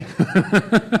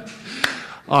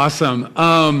Awesome.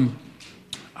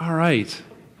 All right.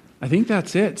 I think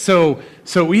that's it. So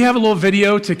we have a little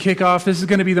video to kick off. This is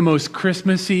going to be the most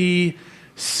Christmassy,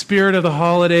 spirit of the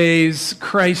holidays,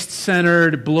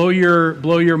 Christ-centered, blow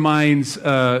your minds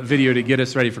video to get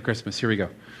us ready for Christmas. Here we go.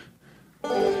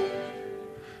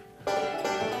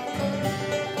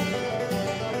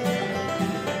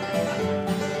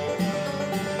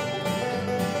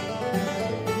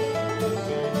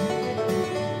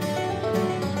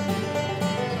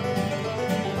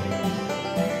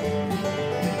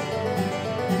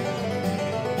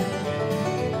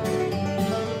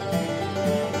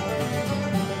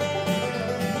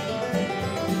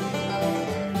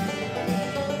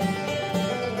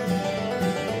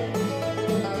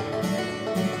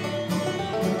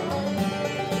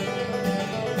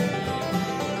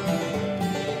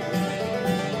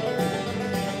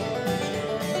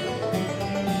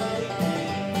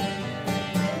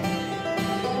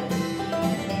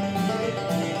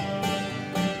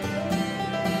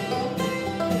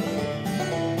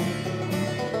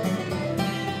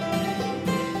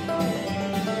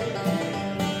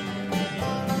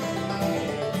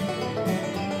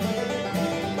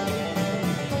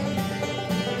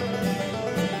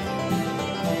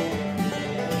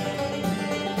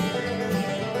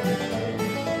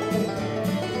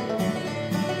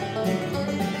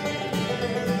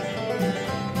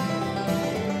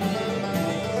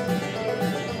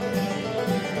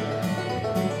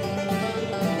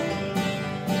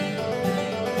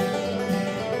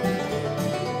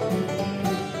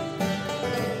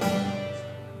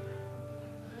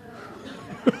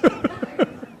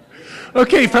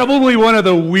 Okay, probably one of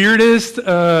the weirdest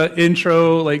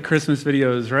intro like Christmas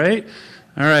videos, right?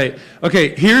 All right.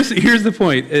 Okay, here's the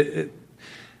point.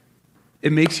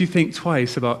 It makes you think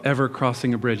twice about ever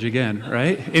crossing a bridge again,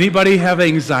 right? Anybody have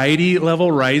anxiety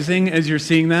level rising as you're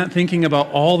seeing that, thinking about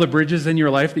all the bridges in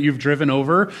your life that you've driven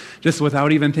over just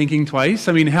without even thinking twice?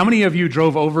 I mean, how many of you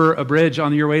drove over a bridge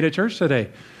on your way to church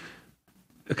today?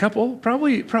 A couple?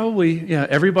 Probably, yeah,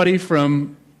 everybody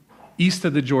from east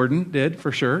of the Jordan did,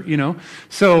 for sure, you know.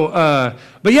 So,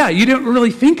 but yeah, you didn't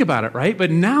really think about it, right? But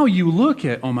now you look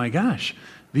at, oh my gosh,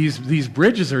 these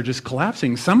bridges are just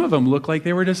collapsing. Some of them look like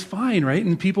they were just fine, right?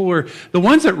 And people were, the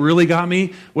ones that really got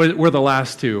me were the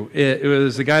last two. It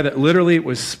was the guy that literally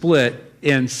was split,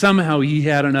 and somehow he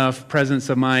had enough presence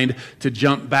of mind to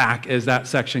jump back as that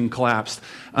section collapsed.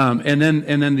 And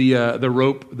then the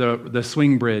rope, the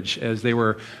swing bridge as they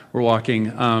were walking.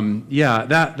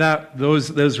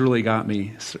 Those really got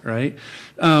me, right?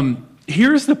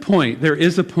 Here's the point. There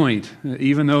is a point,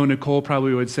 even though Nicole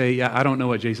probably would say, yeah, I don't know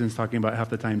what Jason's talking about half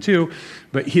the time too,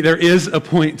 but there is a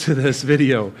point to this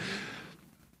video.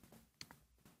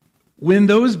 When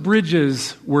those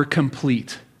bridges were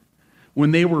complete,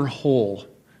 when they were whole,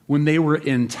 when they were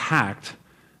intact,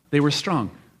 they were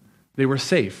strong. They were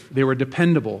safe. They were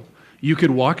dependable. You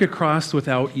could walk across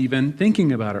without even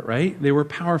thinking about it, right? They were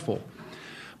powerful.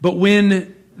 But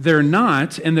when they're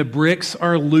not, and the bricks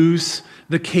are loose,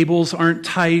 the cables aren't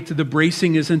tight, the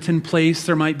bracing isn't in place,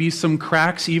 there might be some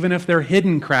cracks, even if they're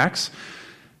hidden cracks,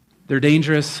 they're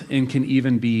dangerous and can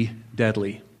even be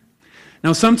deadly.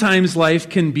 Now, sometimes life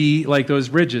can be like those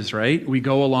bridges, right? We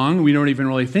go along, we don't even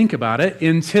really think about it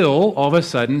until all of a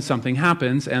sudden something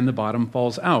happens and the bottom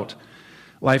falls out.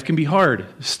 Life can be hard.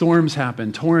 Storms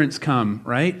happen, torrents come,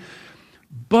 right?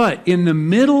 But in the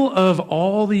middle of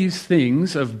all these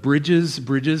things, of bridges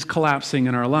collapsing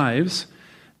in our lives,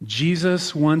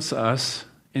 Jesus wants us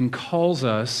and calls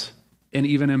us and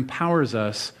even empowers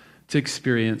us to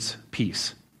experience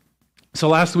peace. So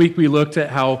last week we looked at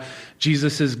how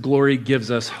Jesus' glory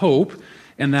gives us hope,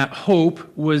 and that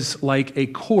hope was like a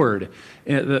cord.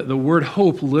 The word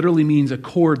hope literally means a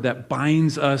cord that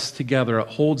binds us together, it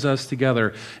holds us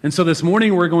together. And so this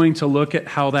morning we're going to look at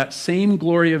how that same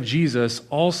glory of Jesus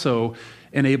also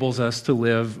enables us to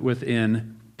live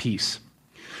within peace.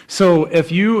 So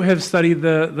if you have studied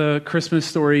the Christmas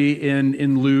story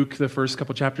in Luke, the first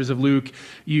couple chapters of Luke,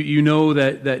 you know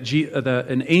that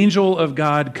an angel of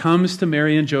God comes to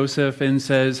Mary and Joseph and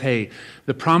says, hey,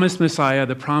 the promised Messiah,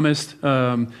 the promised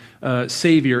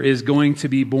Savior is going to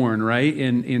be born, right?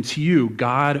 And to you,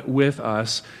 God with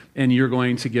us, and you're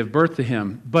going to give birth to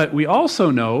him. But we also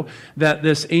know that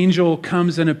this angel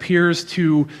comes and appears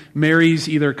to Mary's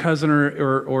either cousin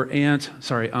or aunt,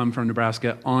 sorry, I'm from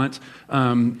Nebraska, aunt,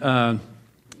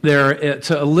 there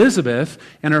to Elizabeth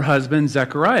and her husband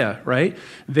Zechariah, right?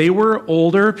 They were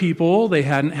older people, they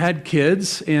hadn't had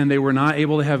kids, and they were not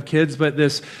able to have kids, but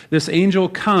this angel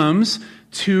comes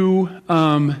to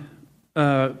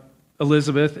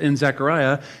Elizabeth and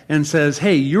Zechariah and says,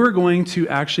 hey, you're going to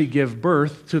actually give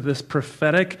birth to this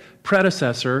prophetic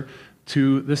predecessor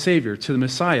to the Savior, to the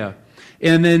Messiah.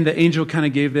 And then the angel kind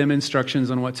of gave them instructions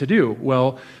on what to do.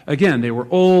 Well, again, they were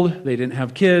old, they didn't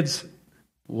have kids.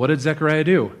 What did Zechariah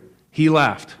do? He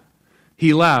laughed.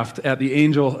 He laughed at the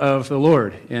angel of the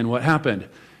Lord. And what happened?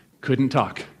 Couldn't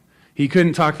talk. He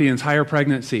couldn't talk the entire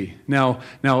pregnancy. Now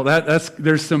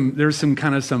there's some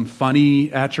kind of some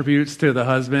funny attributes to the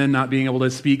husband not being able to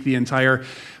speak the entire.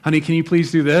 Honey, can you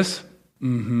please do this?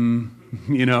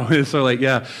 Mm-hmm. So like,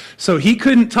 yeah. So he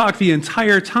couldn't talk the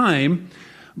entire time,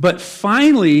 but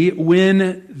finally,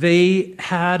 when they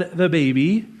had the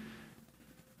baby,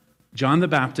 John the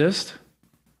Baptist,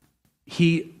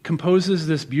 he composes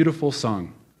this beautiful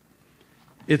song.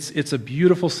 It's a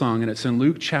beautiful song, and it's in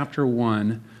Luke chapter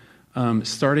 1.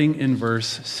 Starting in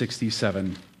verse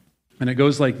 67. And it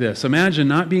goes like this. Imagine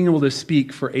not being able to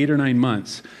speak for 8 or 9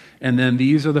 months, and then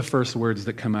these are the first words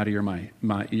that come out of your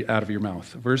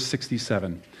mouth. Verse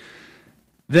 67.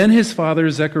 Then his father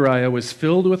Zechariah was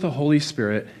filled with the Holy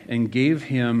Spirit and gave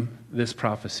him this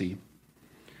prophecy.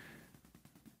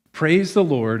 Praise the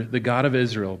Lord, the God of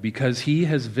Israel, because he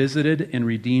has visited and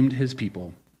redeemed his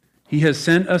people. He has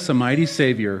sent us a mighty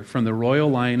Savior from the royal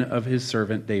line of his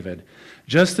servant David,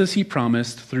 just as he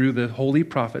promised through the holy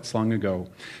prophets long ago.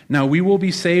 Now we will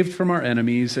be saved from our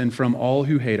enemies and from all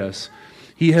who hate us.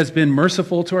 He has been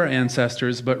merciful to our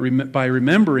ancestors, but by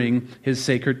remembering his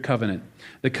sacred covenant,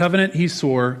 the covenant he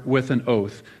swore with an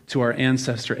oath to our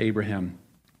ancestor Abraham.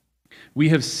 We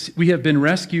have been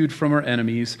rescued from our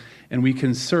enemies, and we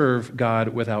can serve God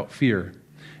without fear,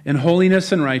 in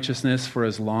holiness and righteousness for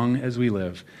as long as we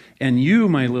live. And you,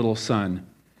 my little son,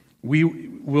 we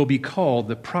will be called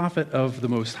the prophet of the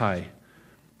Most High,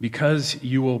 because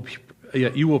you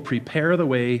will prepare the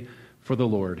way for the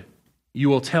Lord. You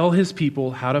will tell his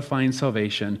people how to find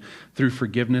salvation through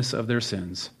forgiveness of their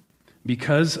sins.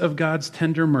 Because of God's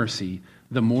tender mercy,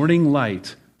 the morning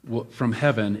light from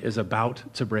heaven is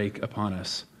about to break upon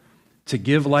us, to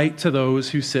give light to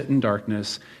those who sit in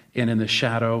darkness and in the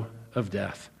shadow of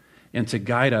death, and to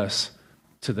guide us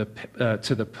to the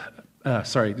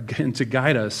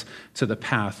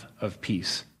path of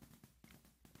peace.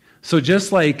 So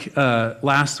just like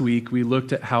last week, we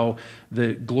looked at how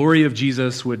the glory of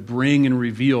Jesus would bring and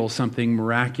reveal something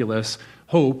miraculous.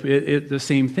 Hope, the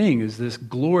same thing, is this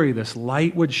glory, this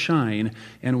light would shine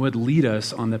and would lead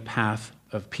us on the path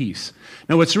of peace.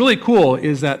 Now, what's really cool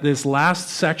is that this last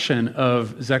section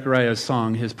of Zechariah's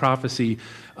song, his prophecy,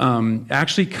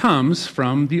 actually comes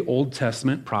from the Old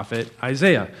Testament prophet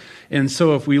Isaiah. And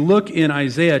so if we look in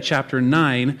Isaiah chapter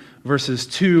 9, verses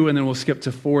 2, and then we'll skip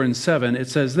to 4 and 7, it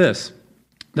says this: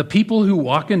 "The people who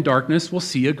walk in darkness will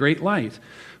see a great light.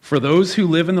 For those who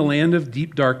live in the land of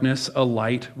deep darkness, a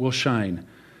light will shine."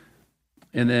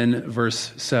 And then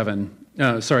verse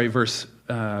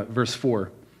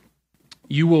 4.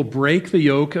 "You will break the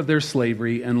yoke of their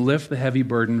slavery and lift the heavy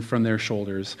burden from their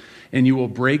shoulders, and you will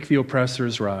break the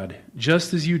oppressor's rod,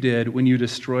 just as you did when you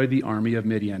destroyed the army of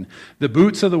Midian. The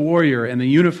boots of the warrior and the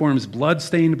uniforms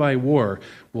blood-stained by war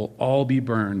will all be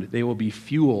burned. They will be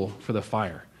fuel for the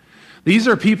fire." These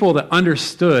are people that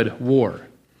understood war.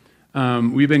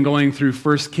 We've been going through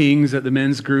 1 Kings at the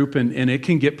men's group, and it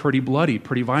can get pretty bloody,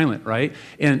 pretty violent, right?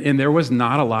 And there was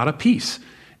not a lot of peace.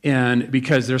 And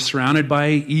because they're surrounded by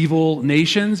evil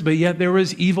nations, but yet there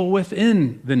was evil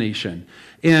within the nation.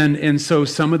 And so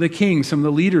some of the kings, some of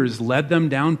the leaders led them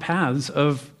down paths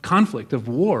of conflict, of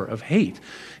war, of hate.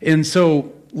 And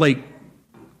so, like,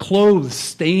 clothes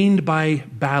stained by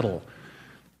battle,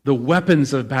 the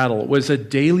weapons of battle was a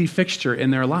daily fixture in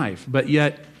their life. But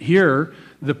yet here,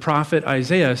 the prophet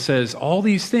Isaiah says all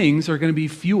these things are going to be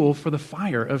fuel for the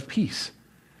fire of peace.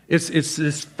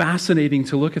 It's fascinating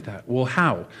to look at that. Well,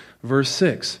 how? Verse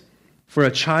 6, "For a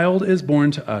child is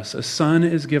born to us, a son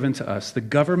is given to us. The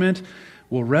government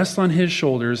will rest on his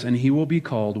shoulders, and he will be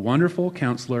called Wonderful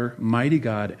Counselor, Mighty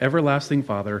God, Everlasting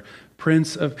Father,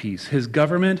 Prince of Peace. His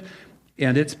government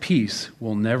and its peace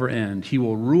will never end. He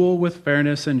will rule with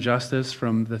fairness and justice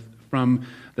from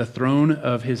the throne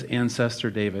of his ancestor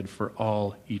David for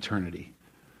all eternity."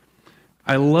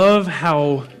 I love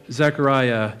how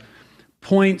Zechariah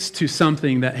points to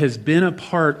something that has been a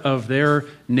part of their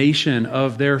nation,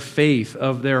 of their faith,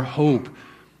 of their hope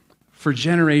for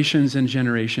generations and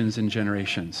generations and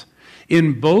generations.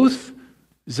 In both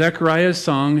Zechariah's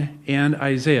song and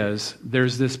Isaiah's,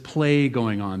 there's this play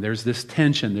going on. There's this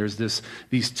tension. There's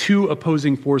these two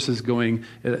opposing forces going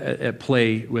at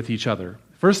play with each other.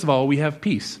 First of all, we have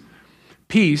peace.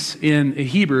 Peace in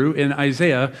Hebrew, in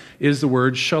Isaiah, is the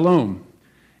word shalom.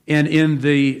 And in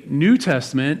the New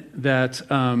Testament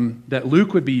that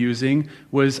Luke would be using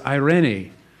was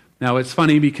Irene. Now, it's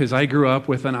funny because I grew up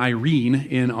with an Irene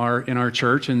in our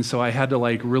church, and so I had to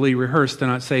really rehearse to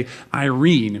not say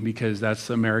Irene, because that's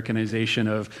the Americanization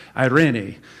of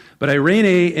Irene. But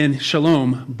Irene and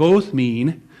shalom both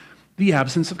mean the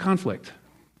absence of conflict.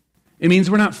 It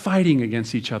means we're not fighting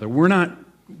against each other. We're not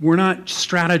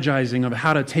strategizing of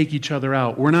how to take each other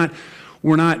out. We're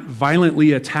not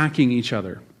violently attacking each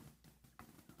other.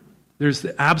 There's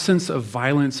the absence of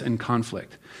violence and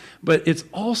conflict. But it's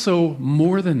also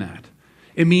more than that.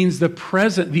 It means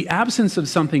the absence of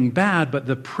something bad, but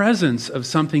the presence of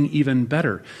something even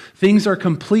better. Things are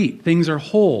complete. Things are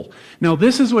whole. Now,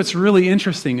 this is what's really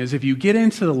interesting, is if you get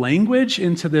into the language,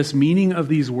 into this meaning of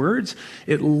these words,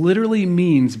 it literally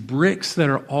means bricks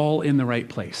that are all in the right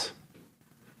place.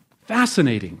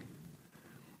 Fascinating.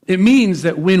 It means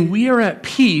that when we are at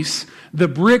peace, the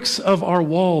bricks of our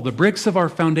wall, the bricks of our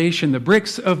foundation, the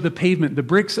bricks of the pavement, the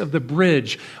bricks of the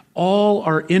bridge, all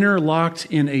are interlocked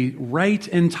in a right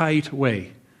and tight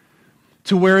way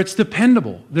to where it's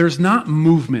dependable. There's not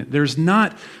movement. There's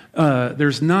not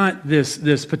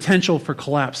this potential for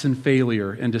collapse and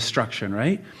failure and destruction,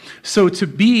 right? So to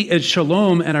be at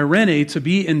shalom and irene, to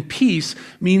be in peace,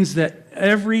 means that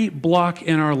every block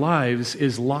in our lives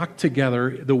is locked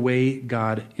together the way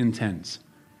God intends.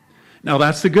 Now,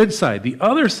 that's the good side. The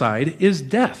other side is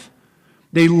death.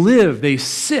 They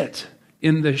sit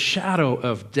in the shadow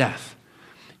of death.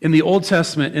 In the Old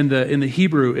Testament, in the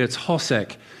Hebrew, it's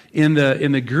hosek. In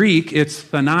the Greek, it's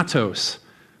thanatos.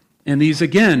 And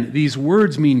these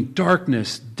words mean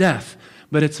darkness, death.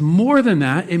 But it's more than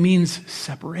that. It means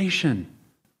separation.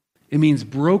 It means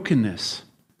brokenness.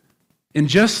 And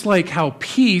just like how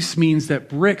peace means that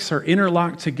bricks are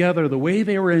interlocked together the way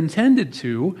they were intended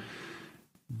to,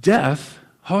 death,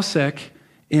 hosek,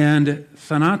 and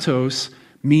thanatos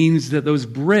means that those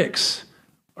bricks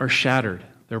are shattered.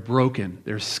 They're broken.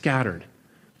 They're scattered.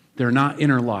 They're not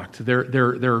interlocked.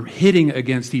 They're hitting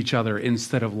against each other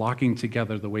instead of locking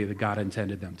together the way that God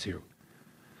intended them to.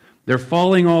 They're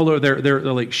falling all over. They're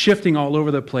like shifting all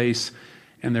over the place,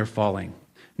 and they're falling.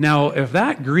 Now, if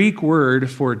that Greek word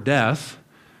for death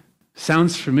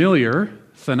sounds familiar,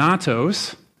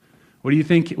 thanatos, what do you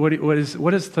think? What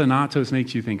does thanatos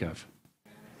make you think of?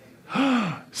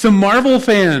 Some Marvel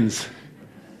fans.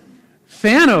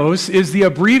 Thanos is the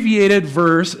abbreviated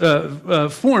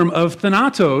form of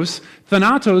Thanatos.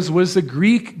 Thanatos was the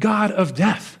Greek god of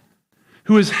death,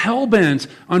 who is hell-bent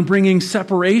on bringing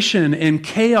separation and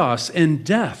chaos and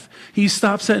death. He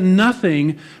stops at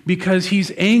nothing because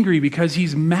he's angry, because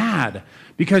he's mad,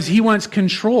 because he wants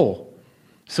control.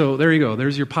 So there you go.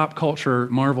 There's your pop culture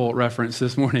Marvel reference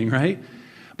this morning, right?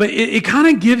 But it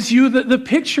kind of gives you the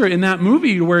picture in that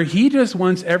movie where he just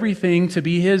wants everything to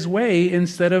be his way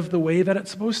instead of the way that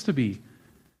it's supposed to be.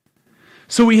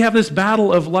 So we have this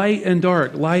battle of light and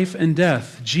dark, life and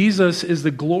death. Jesus is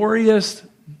the glorious,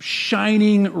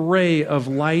 shining ray of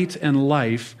light and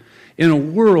life in a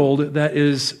world that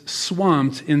is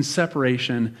swamped in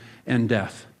separation and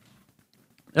death.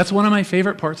 That's one of my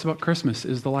favorite parts about Christmas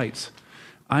is the lights.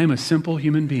 I am a simple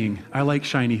human being. I like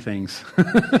shiny things.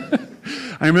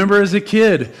 I remember as a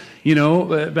kid,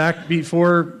 back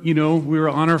before, we were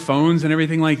on our phones and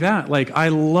everything like that. I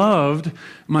loved,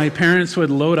 my parents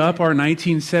would load up our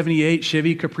 1978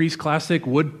 Chevy Caprice Classic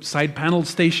wood side-paneled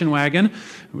station wagon.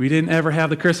 We didn't ever have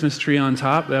the Christmas tree on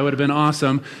top. That would have been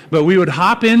awesome. But we would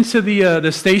hop into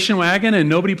the station wagon and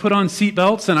nobody put on seat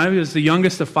belts, and I was the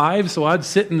youngest of 5, so I'd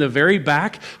sit in the very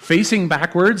back, facing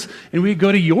backwards, and we'd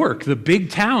go to York, the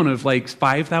big town of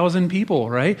 5,000 people,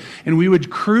 right? And we would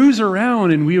cruise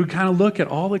around and we would kind of look at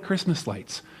all the Christmas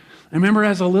lights. I remember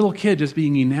as a little kid just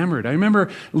being enamored. I remember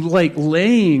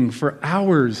laying for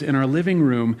hours in our living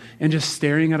room and just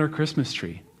staring at our Christmas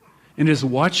tree and just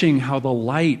watching how the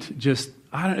light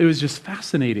it was just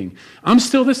fascinating. I'm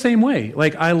still the same way.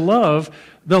 I love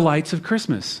the lights of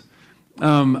Christmas.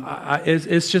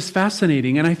 It's just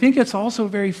fascinating. And I think it's also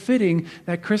very fitting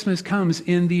that Christmas comes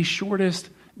in the shortest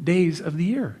days of the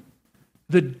year.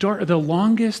 The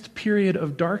longest period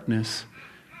of darkness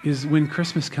is when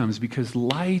Christmas comes, because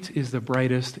light is the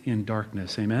brightest in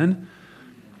darkness. Amen?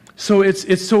 So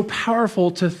it's so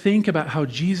powerful to think about how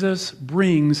Jesus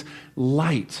brings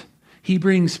light. He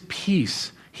brings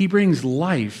peace. He brings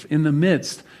life in the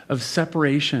midst of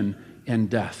separation and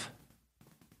death.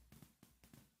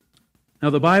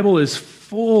 Now, the Bible is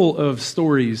full of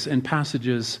stories and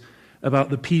passages about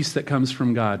the peace that comes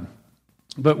from God.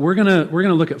 But we're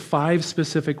gonna look at 5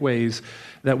 specific ways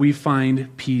that we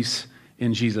find peace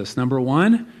in Jesus. Number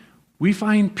 1, we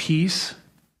find peace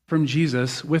from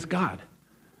Jesus with God.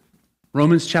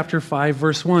 Romans chapter 5,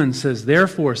 verse 1 says,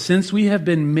 "Therefore, since we have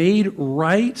been made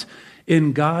right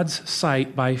in God's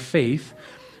sight by faith,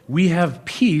 we have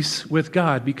peace with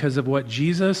God because of what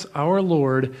Jesus, our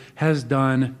Lord, has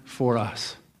done for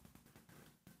us."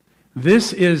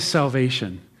 This is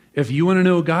salvation. If you want to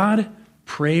know God,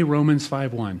 pray Romans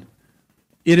 5:1.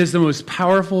 It is the most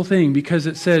powerful thing because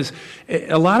it says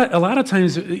a lot of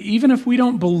times, even if we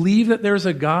don't believe that there's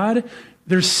a God,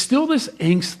 there's still this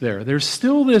angst there. There's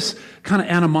still this kind of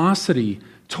animosity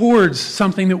towards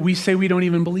something that we say we don't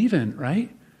even believe in,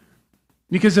 right?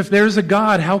 Because if there's a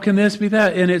God, how can this be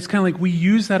that? And it's kind of like we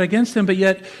use that against him, but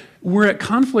yet we're at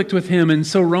conflict with him. And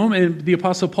so the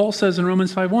Apostle Paul says in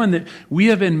Romans 5:1 that we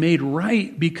have been made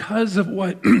right because of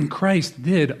what Christ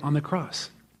did on the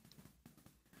cross.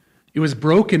 It was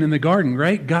broken in the garden,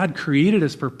 right? God created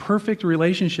us for perfect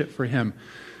relationship for him.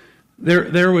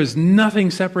 There was nothing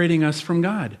separating us from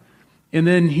God. And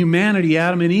then humanity,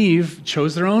 Adam and Eve,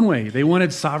 chose their own way. They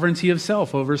wanted sovereignty of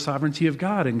self over sovereignty of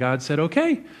God. And God said,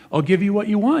 okay, I'll give you what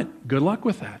you want. Good luck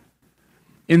with that.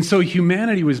 And so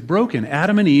humanity was broken.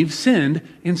 Adam and Eve sinned,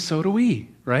 and so do we,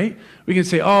 right? We can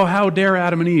say, oh, how dare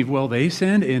Adam and Eve? Well, they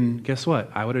sinned, and guess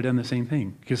what? I would have done the same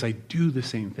thing because I do the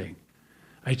same thing.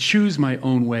 I choose my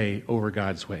own way over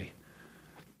God's way.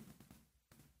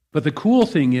 But the cool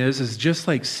thing is just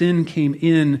like sin came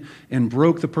in and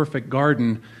broke the perfect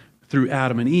garden through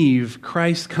Adam and Eve,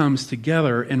 Christ comes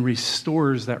together and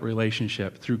restores that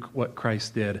relationship through what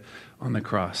Christ did on the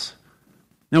cross.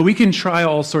 Now, we can try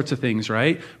all sorts of things,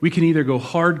 right? We can either go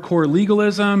hardcore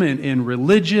legalism and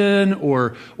religion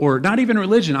or not even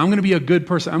religion. I'm going to be a good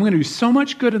person. I'm going to do so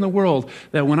much good in the world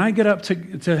that when I get up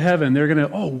to heaven, they're going to,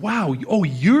 oh, wow, oh,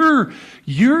 you're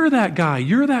that guy.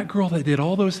 You're that girl that did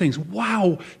all those things.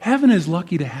 Wow, heaven is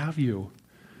lucky to have you,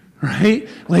 right?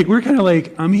 Like, we're kind of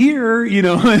like, I'm here, you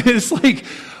know. It's like,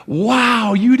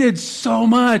 wow, you did so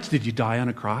much. Did you die on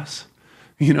a cross?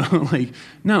 You know, like,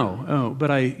 no, oh,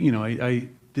 but I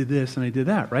did this and I did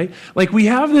that, right? Like, we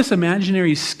have this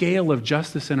imaginary scale of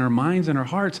justice in our minds and our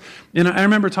hearts. And I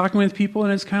remember talking with people,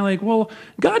 and it's kind of like, well,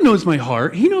 God knows my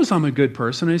heart. He knows I'm a good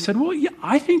person. And I said, well, yeah,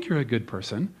 I think you're a good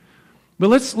person. But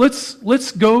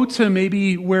let's go to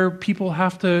maybe where people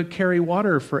have to carry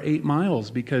water for 8 miles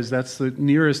because that's the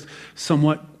nearest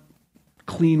somewhat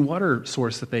clean water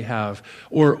source that they have,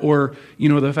 or you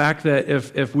know, the fact that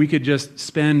if we could just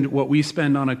spend what we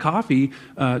spend on a coffee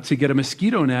to get a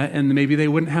mosquito net, and maybe they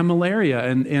wouldn't have malaria,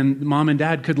 and mom and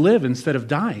dad could live instead of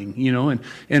dying, you know,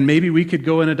 and maybe we could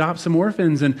go and adopt some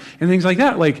orphans and things like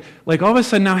that. Like all of a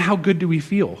sudden now, how good do we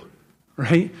feel,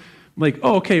 right? Like,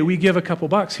 oh, okay, we give a couple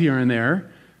bucks here and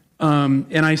there,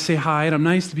 and I say hi and I'm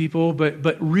nice to people,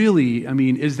 but really, I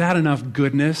mean, is that enough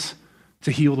goodness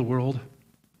to heal the world?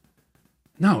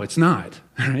 No, it's not,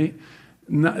 right?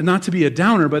 Not to be a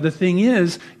downer, but the thing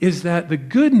is that the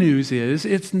good news is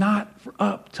it's not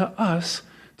up to us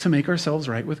to make ourselves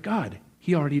right with God.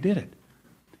 He already did it.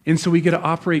 And so we get to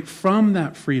operate from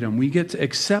that freedom. We get to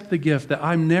accept the gift that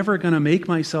I'm never going to make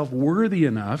myself worthy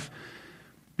enough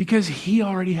because He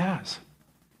already has.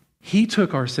 He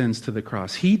took our sins to the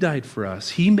cross. He died for us.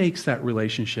 He makes that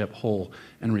relationship whole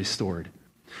and restored.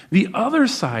 The other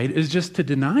side is just to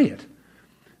deny it.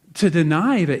 To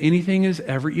deny that anything is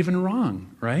ever even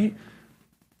wrong, right?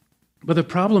 But the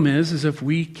problem is if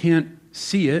we can't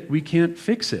see it, we can't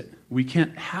fix it. We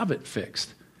can't have it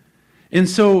fixed. And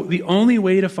so the only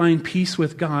way to find peace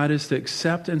with God is to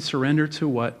accept and surrender to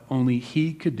what only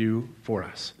He could do for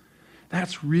us.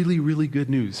 That's really, really good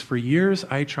news. For years,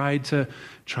 I tried to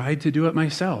do it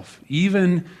myself.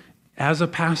 Even as a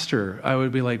pastor, I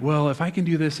would be like, well, if I can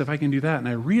do this, if I can do that. And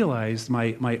I realized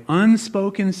my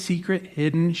unspoken, secret,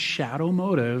 hidden shadow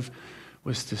motive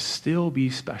was to still be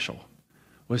special,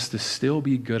 was to still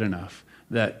be good enough.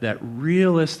 That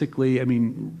realistically, I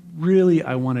mean, really,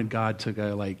 I wanted God to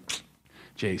go like,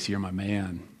 Jace, you're my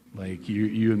man. Like,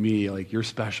 you and me, like, you're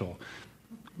special.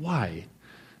 Why?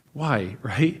 Why,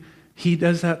 right? He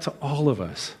does that to all of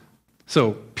us.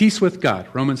 So, peace with God,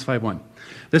 Romans 5:1.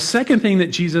 The second thing that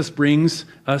Jesus brings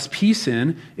us peace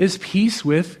in is peace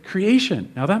with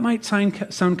creation. Now, that might sound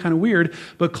kind of weird,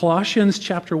 but Colossians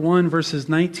chapter 1, verses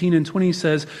 19 and 20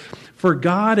 says, "For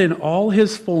God in all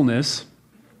His fullness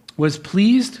was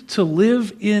pleased to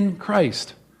live in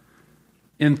Christ,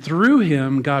 and through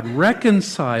Him God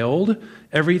reconciled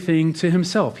everything to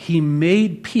Himself. He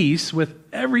made peace with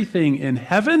everything in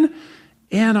heaven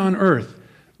and on earth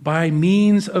by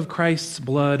means of Christ's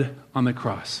blood on the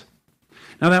cross."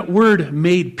 Now, that word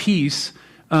 "made peace"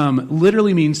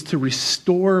 literally means to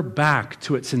restore back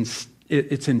to its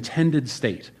intended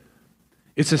state.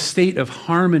 It's a state of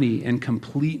harmony and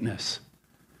completeness.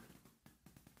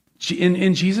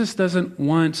 And Jesus doesn't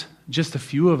want just a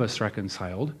few of us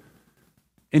reconciled,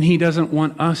 and he doesn't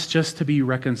want us just to be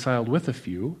reconciled with a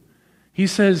few. He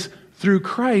says, through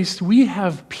Christ, we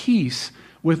have peace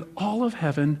with all of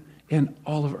heaven and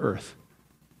all of earth.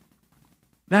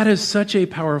 That is such a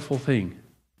powerful thing.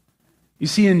 You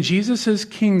see, in Jesus'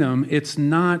 kingdom, it's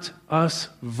not us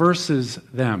versus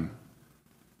them.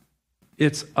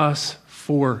 It's us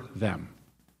for them.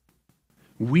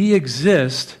 We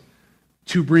exist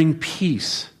to bring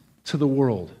peace to the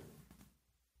world.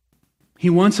 He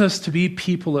wants us to be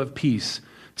people of peace,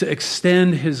 to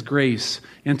extend his grace,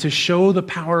 and to show the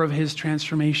power of his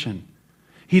transformation.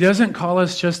 He doesn't call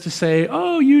us just to say,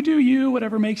 oh, you do you,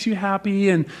 whatever makes you happy,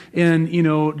 and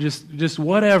just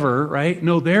whatever, right?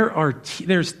 No,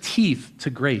 there's teeth to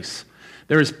grace.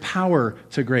 There is power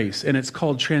to grace, and it's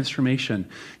called transformation.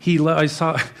 I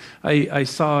saw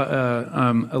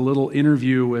a little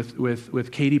interview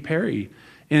with Katy Perry,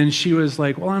 and she was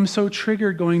like, well, I'm so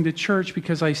triggered going to church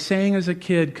because I sang as a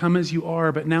kid, come as you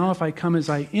are, but now if I come as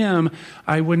I am,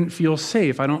 I wouldn't feel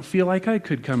safe. I don't feel like I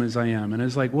could come as I am. And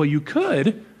it's like, well, you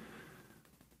could,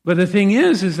 but the thing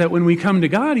is that when we come to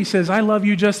God, he says, I love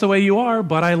you just the way you are,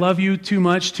 but I love you too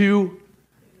much to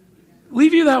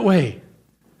leave you that way.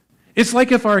 It's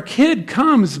like if our kid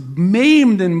comes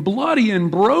maimed and bloody and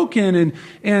broken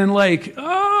and like,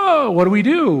 oh, what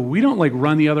do? We don't like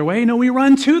run the other way. No, we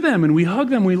run to them and we hug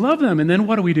them, we love them. And then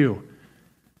what do?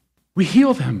 We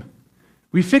heal them.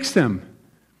 We fix them.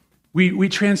 We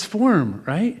transform,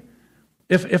 right?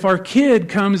 If our kid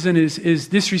comes and is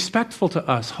disrespectful to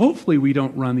us, hopefully we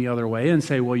don't run the other way and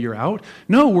say, well, you're out.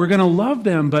 No, we're going to love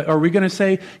them, but are we going to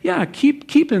say, yeah,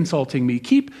 keep insulting me,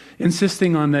 keep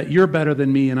insisting on that you're better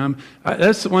than me, and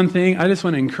that's one thing. I just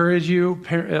want to encourage you,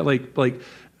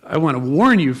 I want to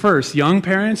warn you first, young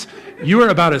parents, you are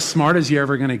about as smart as you're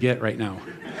ever going to get right now.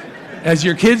 As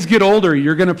your kids get older,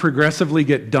 you're going to progressively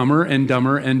get dumber and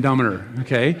dumber and dumber,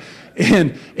 okay?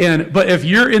 But if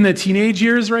you're in the teenage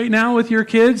years right now with your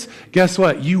kids, guess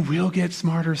what? You will get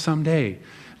smarter someday.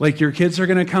 Like your kids are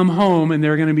going to come home and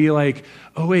they're going to be like,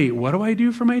 oh wait, what do I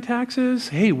do for my taxes?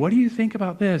 Hey, what do you think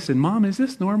about this? And mom, is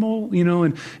this normal?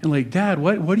 And like, dad,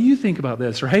 what do you think about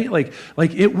this? Right? Like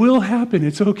it will happen.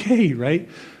 It's okay, right?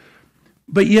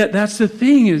 But yet that's the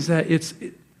thing, is that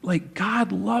like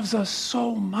God loves us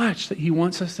so much that he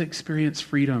wants us to experience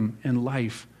freedom and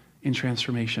life in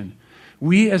transformation.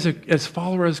 We as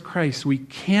followers of Christ, we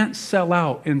can't sell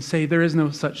out and say there is no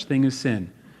such thing as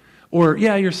sin. Or,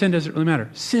 yeah, your sin doesn't really matter.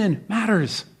 Sin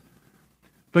matters.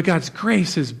 But God's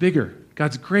grace is bigger.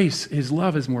 God's grace, his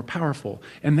love is more powerful.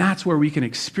 And that's where we can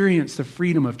experience the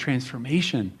freedom of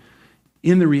transformation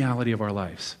in the reality of our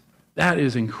lives. That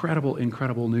is incredible,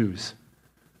 incredible news.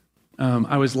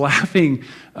 I was laughing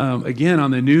again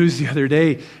on the news the other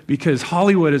day because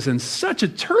Hollywood is in such a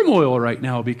turmoil right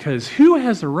now, because who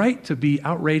has the right to be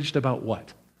outraged about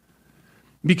what?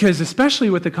 Because especially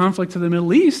with the conflict of the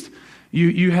Middle East,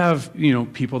 you have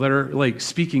people that are like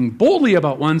speaking boldly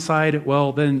about one side.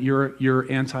 Well, then you're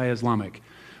anti-Islamic.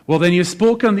 Well, then you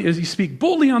speak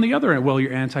boldly on the other end. Well,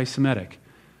 you're anti-Semitic.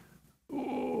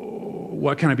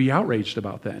 What can I be outraged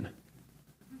about then?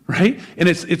 Right? And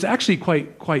it's actually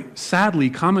quite sadly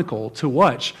comical to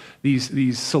watch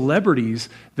these celebrities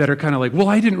that are kind of like, well,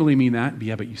 I didn't really mean that.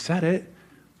 Yeah, but you said it.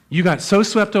 You got so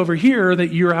swept over here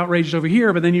that you're outraged over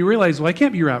here, but then you realize, well, I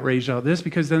can't be outraged about this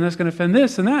because then that's going to offend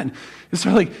this and that. And it's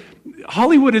sort of like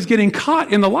Hollywood is getting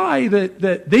caught in the lie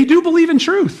that they do believe in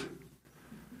truth.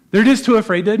 They're just too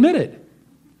afraid to admit it.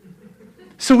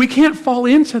 So we can't fall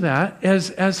into that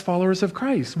as followers of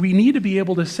Christ. We need to be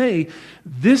able to say,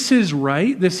 this is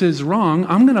right, this is wrong.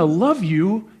 I'm going to love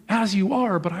you as you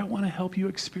are, but I want to help you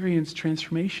experience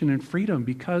transformation and freedom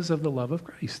because of the love of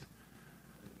Christ.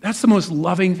 That's the most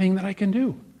loving thing that I can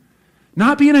do.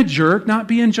 Not being a jerk, not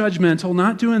being judgmental,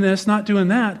 not doing this, not doing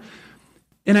that.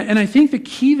 And I think the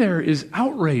key there is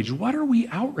outrage. What are we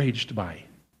outraged by?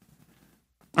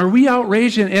 Are we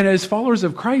outraged, and as followers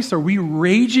of Christ, are we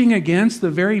raging against the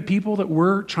very people that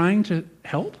we're trying to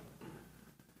help?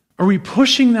 Are we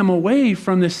pushing them away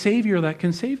from the Savior that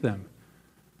can save them?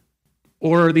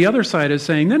 Or the other side is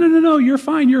saying, no, you're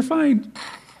fine. You're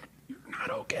not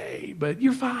okay, but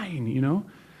you're fine,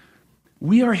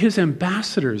 We are his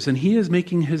ambassadors, and he is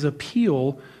making his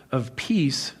appeal of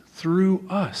peace through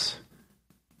us.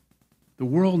 The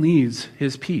world needs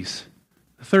his peace.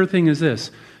 The third thing is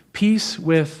this: peace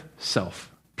with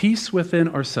self. Peace within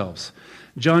ourselves.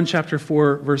 John chapter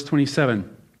 4, verse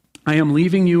 27. I am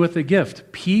leaving you with a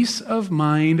gift, peace of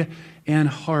mind and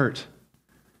heart.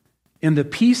 And the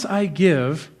peace I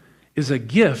give is a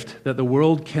gift that the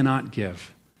world cannot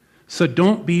give. So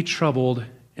don't be troubled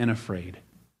and afraid.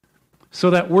 So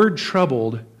that word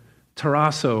troubled,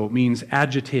 tarasso, means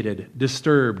agitated,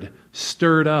 disturbed,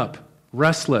 stirred up,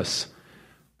 restless.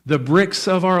 The bricks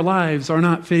of our lives are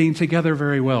not fitting together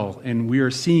very well, and we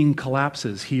are seeing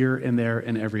collapses here and there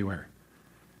and everywhere.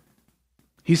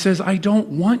 He says, I don't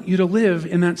want you to live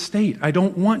in that state. I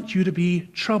don't want you to be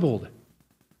troubled.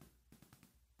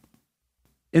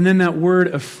 And then that word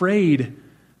afraid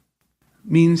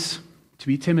means to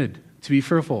be timid, to be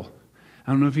fearful.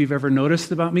 I don't know if you've ever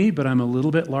noticed about me, but I'm a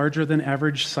little bit larger than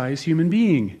average size human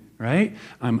being, right?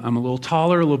 I'm a little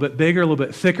taller, a little bit bigger, a little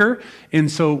bit thicker. And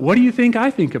so what do you think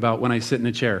I think about when I sit in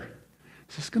a chair?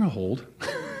 Is this going to hold?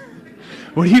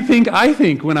 What do you think I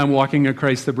think when I'm walking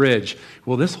across the bridge?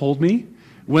 Will this hold me?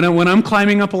 When I'm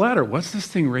climbing up a ladder, what's this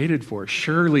thing rated for?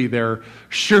 Surely they're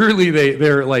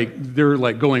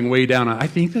like going way down. I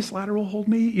think this ladder will hold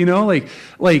me. You know,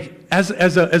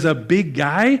 as a big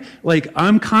guy, like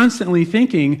I'm constantly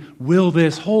thinking, will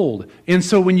this hold? And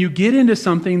so when you get into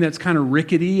something that's kind of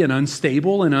rickety and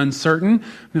unstable and uncertain,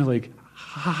 you're like,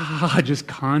 just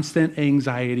constant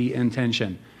anxiety and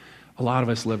tension. A lot of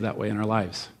us live that way in our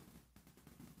lives.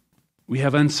 We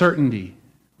have uncertainty.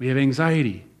 We have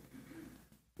anxiety.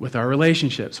 With our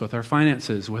relationships, with our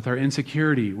finances, with our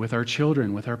insecurity, with our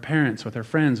children, with our parents, with our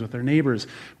friends, with our neighbors,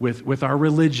 with our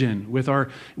religion, with our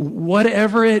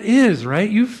whatever it is, right?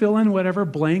 You fill in whatever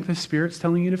blank the Spirit's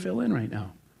telling you to fill in right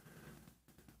now.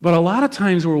 But a lot of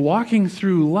times we're walking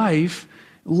through life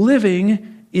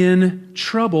living in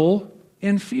trouble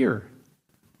and fear.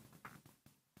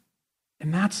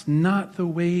 And that's not the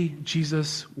way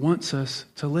Jesus wants us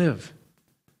to live.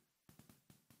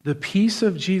 The peace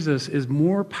of Jesus is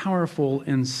more powerful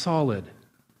and solid.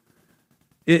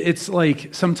 It's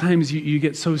like sometimes you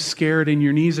get so scared and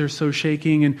your knees are so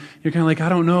shaking and you're kind of like, I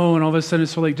don't know. And all of a sudden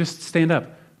it's so like, just stand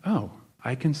up. Oh,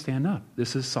 I can stand up.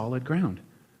 This is solid ground.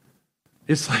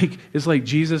 It's like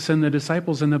Jesus and the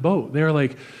disciples in the boat. They're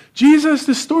like, Jesus,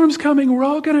 the storm's coming. We're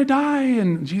all going to die.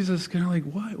 And Jesus kind of like,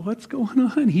 what's going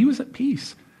on? He was at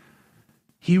peace.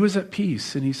 He was at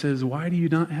peace. And he says, why do you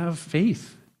not have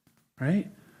faith? Right?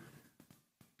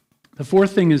 The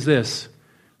fourth thing is this: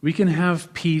 we can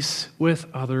have peace with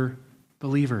other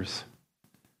believers.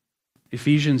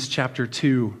 Ephesians chapter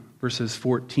 2, verses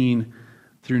 14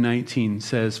 through 19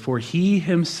 says, For he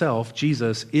himself,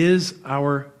 Jesus, is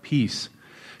our peace,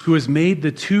 who has made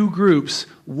the two groups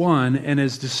one and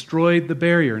has destroyed the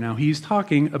barrier. Now he's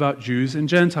talking about Jews and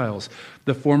Gentiles,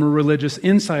 the former religious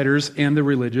insiders and the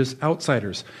religious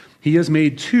outsiders. He has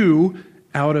made one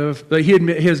out of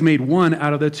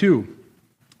the two.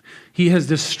 He has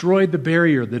destroyed the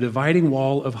barrier, the dividing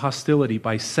wall of hostility,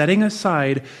 by setting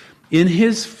aside in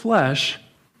his flesh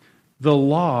the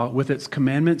law with its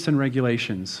commandments and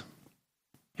regulations.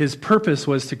 His purpose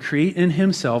was to create in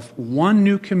himself one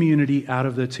new community out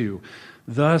of the two,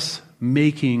 thus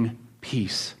making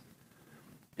peace.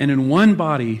 And in one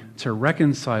body to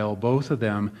reconcile both of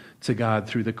them to God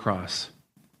through the cross,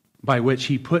 by which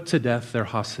he put to death their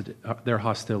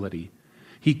hostility.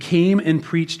 He came and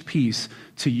preached peace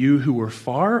to you who were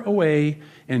far away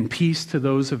and peace to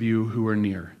those of you who are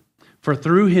near. For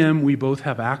through him we both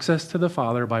have access to the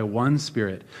Father by one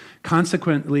Spirit.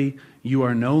 Consequently, you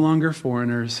are no longer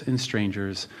foreigners and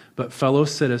strangers, but fellow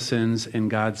citizens in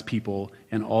God's people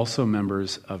and also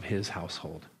members of his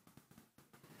household.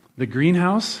 The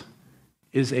Greenhouse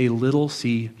is a little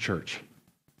C church.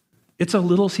 It's a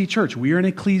little C church. We are an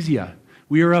ecclesia.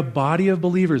 We are a body of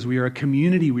believers. We are a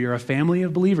community. We are a family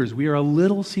of believers. We are a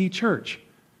little C church.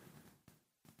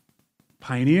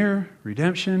 Pioneer,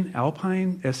 Redemption,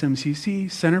 Alpine, SMCC,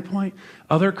 Centerpoint,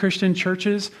 other Christian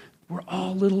churches, we're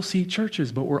all little C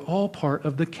churches, but we're all part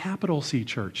of the capital C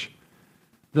church,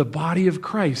 the body of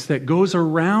Christ that goes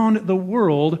around the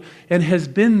world and has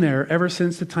been there ever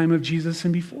since the time of Jesus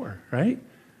and before, right?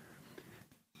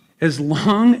 As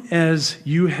long as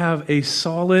you have a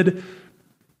solid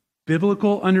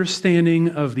biblical understanding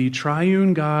of the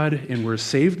triune God, and we're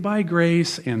saved by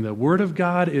grace, and the Word of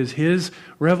God is his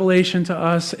revelation to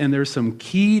us, and there's some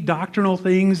key doctrinal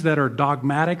things that are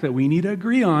dogmatic that we need to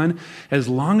agree on, as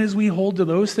long as we hold to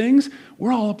those things,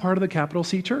 we're all a part of the capital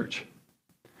C church.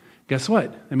 Guess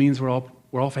what? That means we're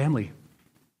all family.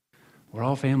 We're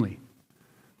all family.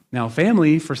 Now,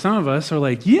 family, for some of us, are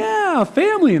like, yeah,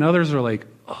 family, and others are like,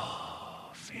 oh,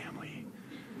 family.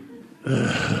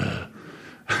 Ugh.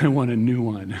 I want a new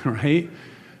one, right?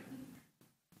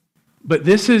 But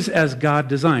this is as God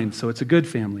designed, so it's a good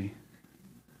family.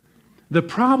 The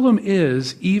problem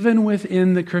is, even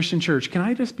within the Christian church, can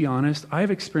I just be honest? I've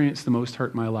experienced the most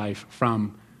hurt in my life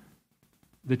from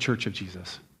the Church of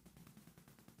Jesus.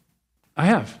 I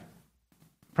have.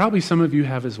 Probably some of you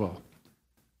have as well.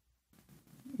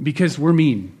 Because we're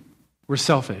mean. We're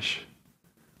selfish.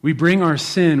 We bring our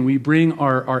sin, we bring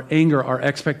our anger, our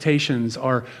expectations,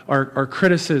 our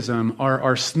criticism,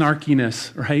 our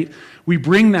snarkiness, right? We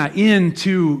bring that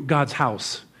into God's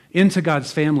house, into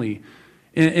God's family.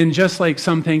 And just like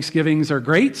some Thanksgivings are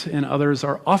great and others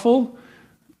are awful,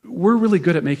 we're really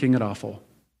good at making it awful.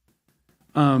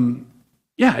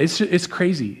 It's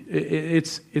crazy.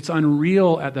 It's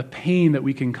unreal at the pain that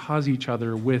we can cause each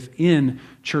other within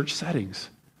church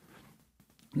settings.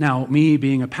 Now, me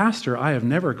being a pastor, I have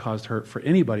never caused hurt for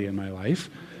anybody in my life.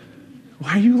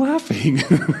 Why are you laughing?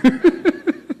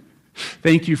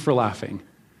 Thank you for laughing.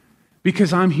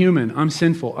 Because I'm human, I'm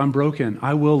sinful, I'm broken.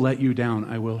 I will let you down,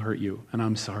 I will hurt you, and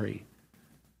I'm sorry.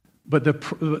 But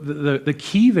the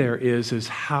key there is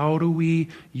how do we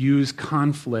use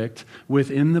conflict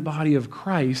within the body of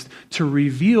Christ to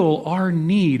reveal our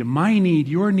need, my need,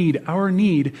 your need, our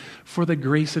need for the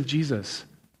grace of Jesus,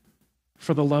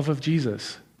 for the love of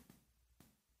Jesus.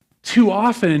 Too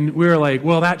often we're like,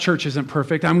 well, that church isn't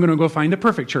perfect. I'm going to go find a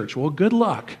perfect church. Well, good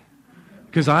luck,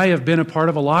 because I have been a part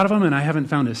of a lot of them and I haven't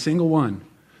found a single one,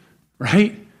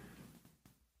 right?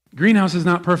 Greenhouse is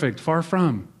not perfect, far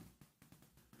from.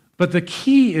 But the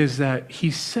key is that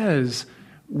he says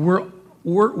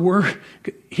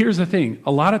here's the thing.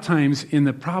 A lot of times in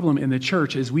the problem in the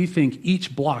church is we think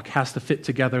each block has to fit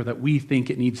together that we think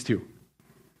it needs to.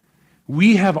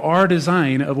 We have our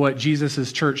design of what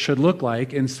Jesus' church should look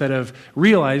like instead of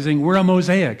realizing we're a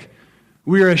mosaic.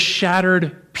 We're a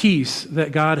shattered piece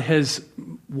that God has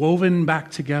woven back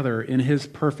together in his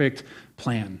perfect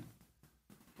plan.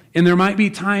 And there might be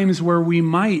times where we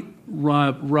might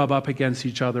rub up against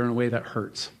each other in a way that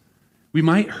hurts. We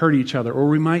might hurt each other, or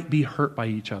we might be hurt by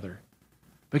each other.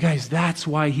 But guys, that's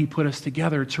why he put us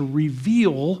together, to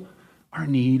reveal our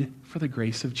need for the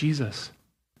grace of Jesus.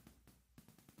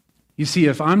 You see,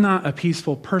 if I'm not a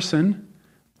peaceful person,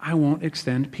 I won't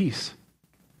extend peace.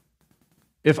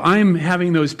 If I'm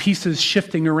having those pieces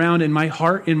shifting around in my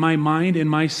heart, in my mind, in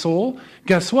my soul,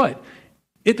 guess what?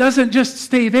 It doesn't just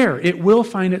stay there. It will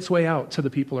find its way out to the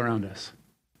people around us.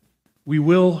 We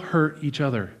will hurt each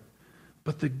other.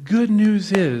 But the good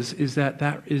news is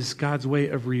that is God's way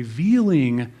of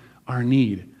revealing our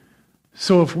need.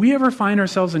 So if we ever find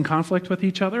ourselves in conflict with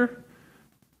each other,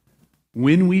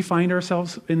 when we find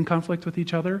ourselves in conflict with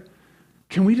each other,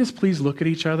 can we just please look at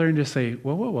each other and just say,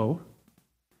 whoa, whoa, whoa.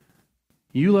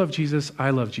 You love Jesus,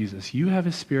 I love Jesus. You have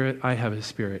his Spirit, I have his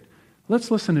Spirit.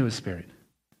 Let's listen to his Spirit.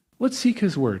 Let's seek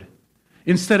his word.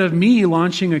 Instead of me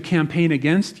launching a campaign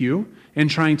against you and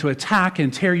trying to attack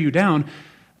and tear you down,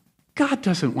 God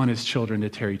doesn't want his children to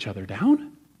tear each other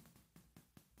down.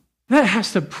 That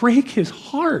has to break his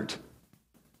heart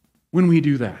when we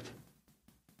do that.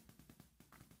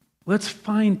 Let's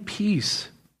find peace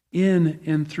in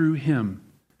and through him.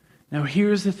 Now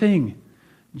here's the thing.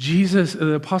 Jesus,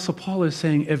 the Apostle Paul is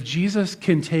saying, if Jesus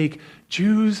can take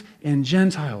Jews and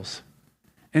Gentiles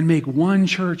and make one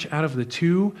church out of the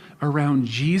two around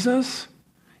Jesus,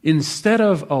 instead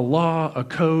of a law, a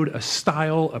code, a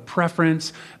style, a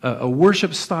preference, a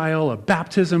worship style, a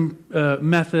baptism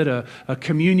method, a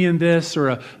communion this,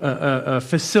 or a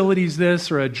facilities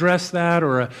this, or a dress that,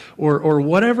 or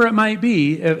whatever it might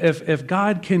be, if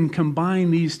God can combine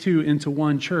these two into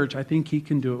one church, I think he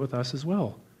can do it with us as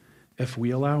well, if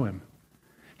we allow him.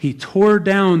 He tore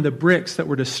down the bricks that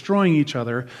were destroying each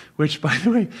other, which, by the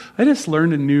way, I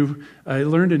learned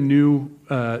a new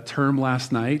term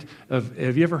last night.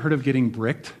 Have you ever heard of getting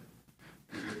bricked?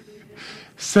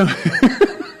 So,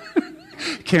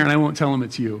 Karen, I won't tell him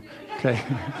it's you. Okay.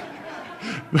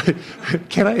 But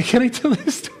can I tell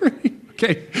this story?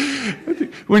 Okay.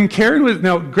 When Karen was,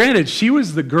 now granted, she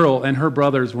was the girl and her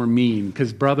brothers were mean,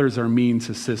 because brothers are mean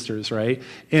to sisters, right?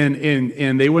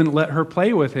 And they wouldn't let her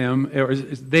play with him, or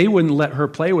they wouldn't let her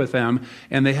play with them,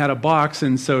 and they had a box,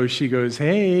 and so she goes,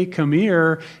 hey, come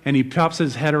here, and he pops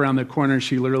his head around the corner, and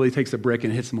she literally takes a brick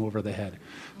and hits him over the head.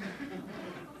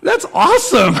 That's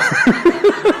awesome!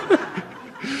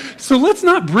 So let's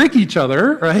not brick each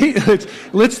other, right?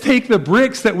 Let's take the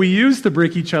bricks that we use to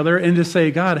brick each other and just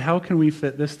say, God, how can we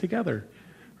fit this together,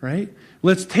 right?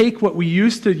 Let's take what we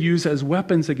used to use as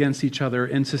weapons against each other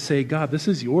and to say, God, this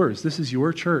is yours. This is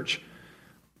your church.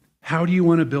 How do you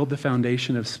want to build the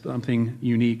foundation of something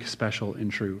unique, special,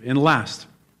 and true? And last,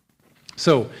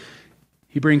 so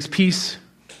he brings peace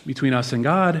between us and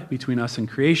God, between us and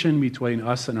creation, between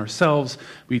us and ourselves,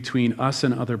 between us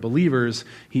and other believers.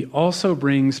 He also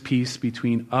brings peace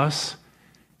between us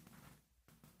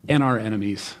and our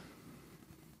enemies.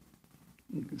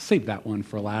 save that one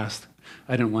for last.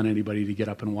 I didn't want anybody to get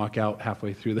up and walk out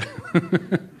halfway through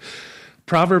the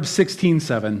Proverbs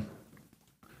 16:7.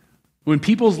 When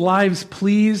people's lives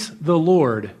please the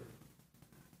Lord,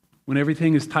 when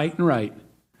everything is tight and right,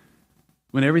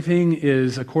 when everything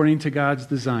is according to God's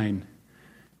design,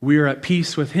 we are at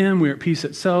peace with Him, we are at peace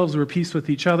ourselves, we're at peace with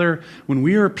each other. When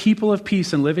we are people of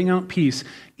peace and living out peace,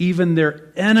 even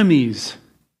their enemies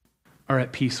are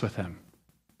at peace with them.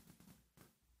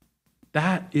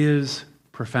 That is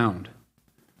profound.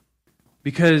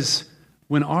 Because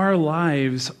when our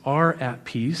lives are at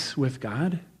peace with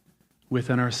God,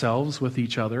 within ourselves, with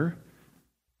each other,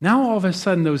 now all of a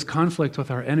sudden those conflict with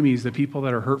our enemies, the people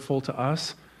that are hurtful to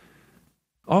us,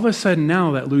 all of a sudden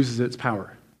now that loses its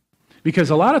power. Because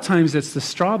a lot of times it's the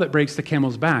straw that breaks the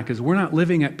camel's back, is we're not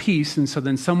living at peace, and so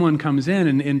then someone comes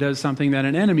in and does something that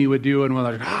an enemy would do, and we're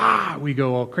like, we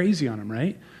go all crazy on them,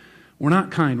 right? We're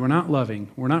not kind, we're not loving,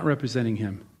 we're not representing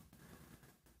Him.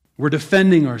 We're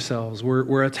defending ourselves,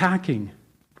 we're attacking.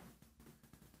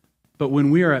 But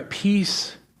when we are at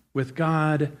peace with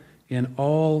God in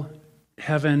all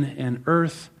heaven and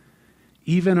earth,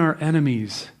 even our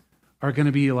enemies are going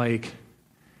to be like,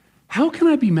 how can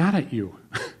I be mad at you?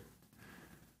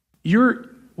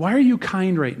 Why are you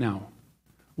kind right now?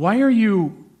 Why are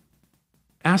you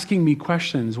asking me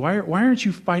questions? Why aren't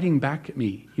you fighting back at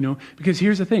me? Because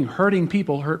here's the thing, hurting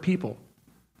people hurt people.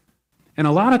 And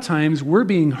a lot of times we're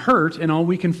being hurt and all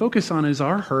we can focus on is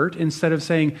our hurt instead of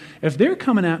saying, if they're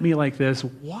coming at me like this,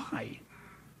 why?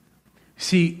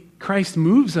 See, Christ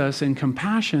moves us in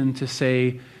compassion to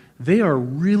say, they are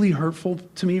really hurtful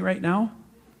to me right now,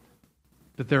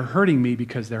 but they're hurting me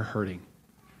because they're hurting.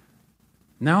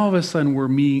 Now all of a sudden we're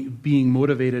being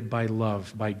motivated by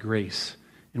love, by grace,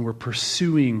 and we're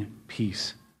pursuing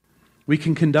peace. We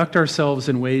can conduct ourselves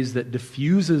in ways that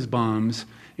diffuses bombs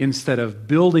instead of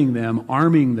building them,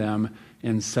 arming them,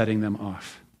 and setting them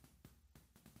off.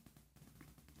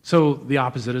 So the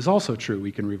opposite is also true.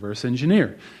 We can reverse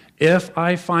engineer. If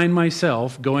I find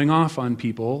myself going off on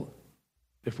people,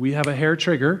 if we have a hair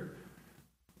trigger,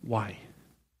 why?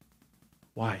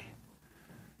 Why?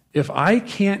 If I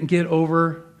can't get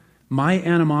over my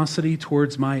animosity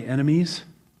towards my enemies,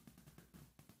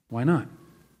 why not?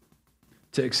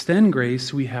 To extend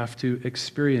grace, we have to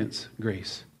experience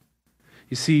grace.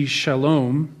 You see,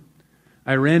 shalom,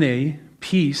 irene,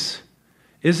 peace,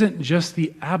 isn't just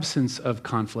the absence of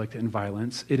conflict and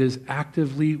violence. It is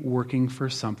actively working for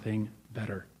something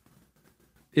better.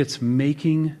 It's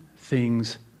making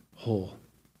things whole.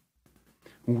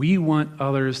 We want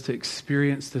others to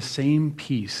experience the same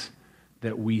peace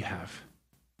that we have.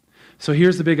 So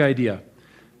here's the big idea.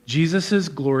 Jesus'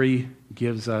 glory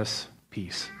gives us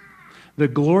peace. The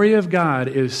glory of God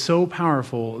is so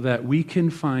powerful that we can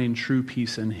find true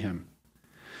peace in Him.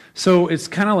 So it's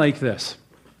kind of like this.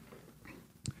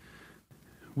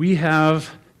 We have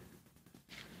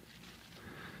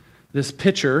this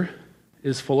pitcher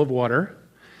is full of water,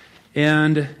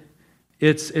 and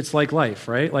it's like life,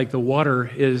 right? Like the water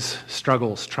is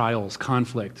struggles, trials,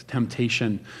 conflict,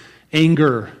 temptation,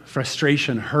 anger,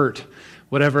 frustration, hurt,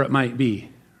 whatever it might be,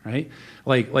 right?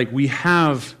 Like we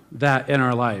have that in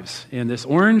our lives. And this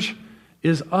orange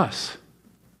is us.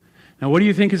 Now, what do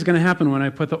you think is going to happen when I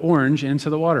put the orange into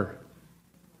the water?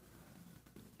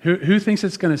 Who thinks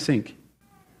it's going to sink?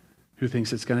 Who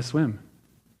thinks it's going to swim?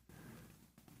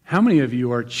 How many of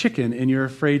you are chicken and you're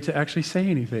afraid to actually say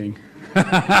anything?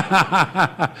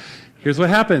 Here's what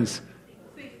happens.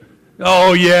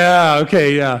 Oh, yeah.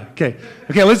 Okay, yeah. Okay,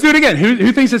 let's do it again.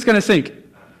 Who thinks it's going to sink?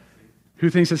 Who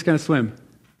thinks it's going to swim?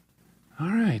 All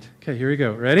right. Okay, here we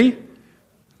go. Ready?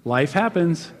 Life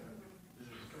happens.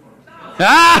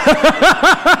 Yeah,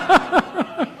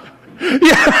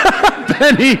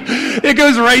 Benny. It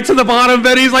goes right to the bottom.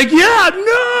 Benny's like, yeah,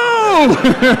 no.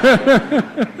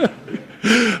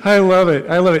 I love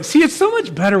it. See, it's so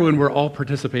much better when we're all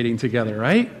participating together,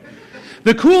 right?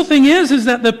 The cool thing is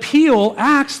that the peel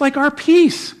acts like our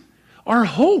peace, our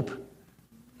hope.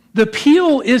 The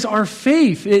peel is our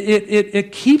faith.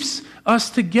 It keeps us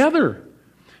together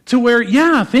to where,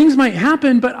 yeah, things might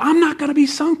happen, but I'm not going to be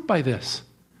sunk by this.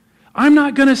 I'm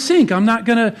not going to sink. I'm not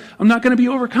going to be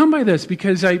overcome by this,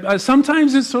 because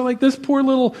sometimes it's sort of like this poor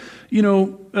little,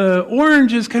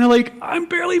 orange is kind of like, I'm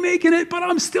barely making it, but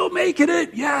I'm still making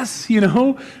it. Yes,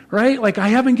 right? Like I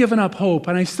haven't given up hope,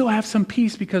 and I still have some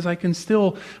peace because I can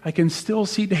still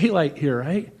see daylight here,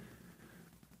 right?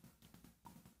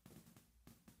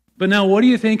 But now, what do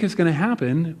you think is going to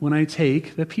happen when I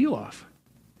take the peel off?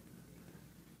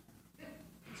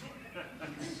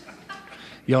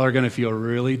 Y'all are going to feel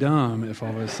really dumb if all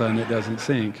of a sudden it doesn't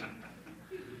sink.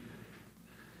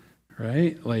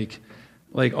 right?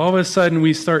 Like all of a sudden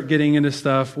we start getting into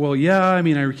stuff, well, yeah, I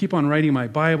mean, I keep on writing my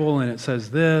Bible and it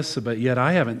says this, but yet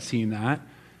I haven't seen that.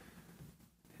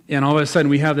 And all of a sudden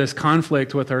we have this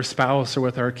conflict with our spouse or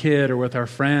with our kid or with our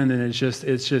friend, and it's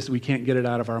just we can't get it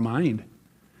out of our mind.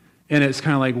 And it's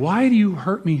kind of like, why do you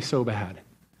hurt me so bad?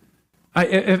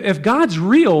 If God's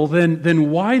real,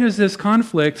 then why does this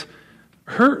conflict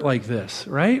hurt like this,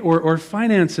 right? Or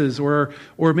finances, or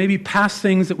maybe past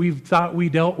things that we've thought we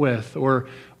dealt with, or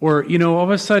all of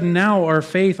a sudden now our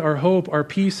faith, our hope, our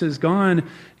peace is gone,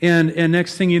 and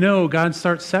next thing you know, God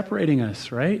starts separating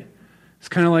us, right? It's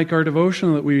kind of like our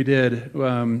devotional that we did,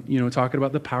 talking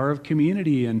about the power of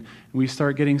community, and we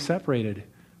start getting separated.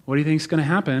 What do you think is going to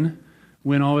happen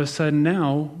when all of a sudden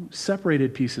now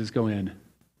separated pieces go in?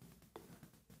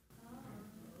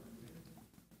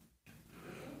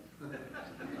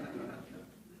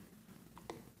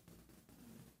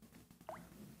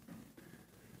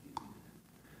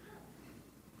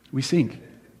 We sink.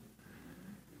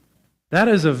 That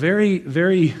is a very,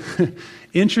 very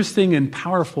interesting and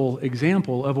powerful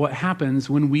example of what happens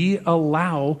when we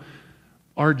allow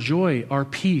our joy, our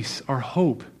peace, our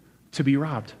hope to be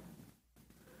robbed.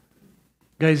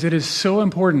 Guys, it is so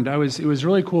important. It was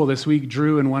really cool this week.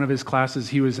 Drew, in one of his classes,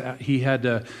 he had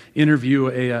to interview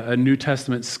a New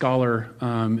Testament scholar,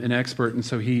 an expert, and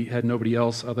so he had nobody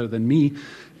else other than me.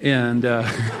 And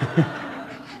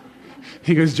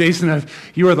he goes, Jason,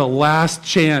 you are the last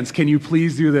chance. Can you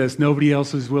please do this? Nobody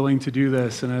else is willing to do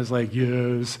this. And I was like,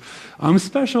 yes, I'm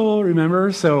special,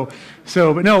 remember? But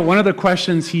no, one of the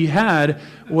questions he had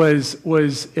was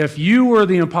if you were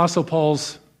the Apostle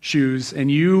Paul's shoes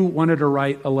and you wanted to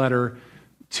write a letter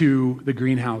to the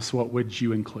greenhouse, what would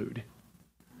you include?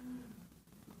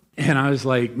 And I was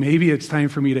like, maybe it's time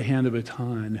for me to hand the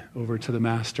baton over to the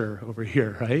master over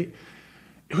here, right?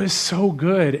 It was so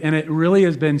good, and it really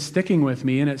has been sticking with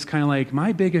me, and it's kind of like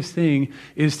my biggest thing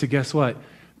is to, guess what?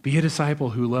 Be a disciple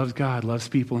who loves God, loves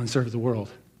people, and serves the world.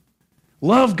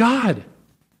 Love God.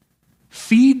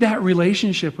 Feed that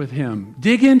relationship with Him.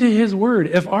 Dig into His Word.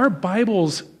 If our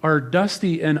Bibles are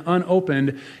dusty and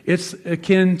unopened, it's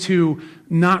akin to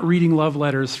not reading love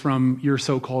letters from your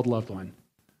so-called loved one.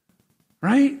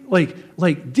 Right?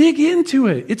 Like dig into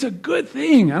it. It's a good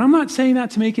thing. And I'm not saying that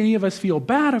to make any of us feel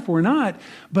bad if we're not,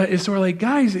 but it's sort of like,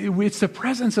 guys, it's the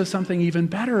presence of something even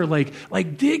better. Like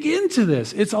dig into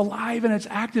this. It's alive and it's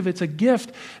active. It's a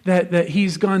gift that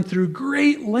He's gone through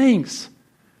great lengths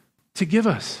to give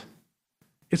us.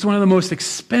 It's one of the most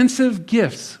expensive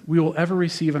gifts we will ever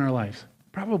receive in our lives.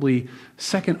 Probably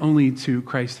second only to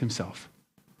Christ Himself.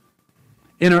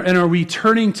 And are we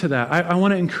turning to that? I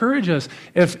want to encourage us,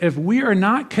 if we are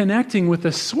not connecting with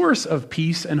the source of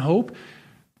peace and hope,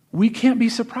 we can't be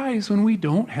surprised when we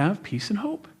don't have peace and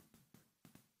hope.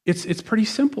 It's pretty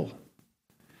simple.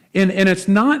 And it's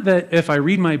not that if I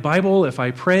read my Bible, if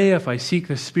I pray, if I seek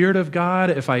the Spirit of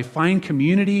God, if I find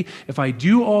community, if I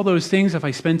do all those things, if I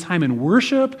spend time in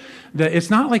worship, that it's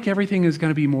not like everything is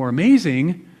going to be more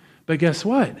amazing. But guess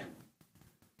what?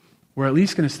 We're at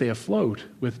least going to stay afloat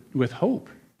with hope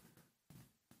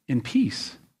and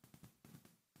peace.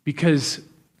 Because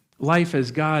life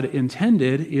as God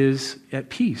intended is at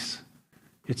peace.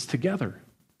 It's together.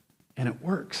 And it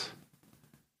works.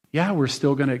 Yeah, we're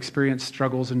still going to experience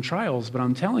struggles and trials, but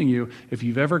I'm telling you, if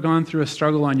you've ever gone through a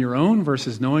struggle on your own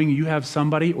versus knowing you have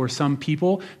somebody or some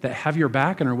people that have your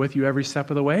back and are with you every step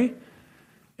of the way,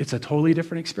 it's a totally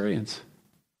different experience.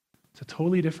 It's a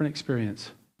totally different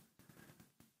experience.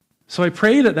 So I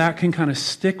pray that can kind of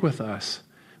stick with us,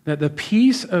 that the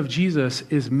peace of Jesus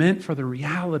is meant for the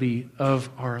reality of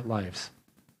our lives.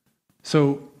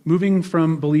 So moving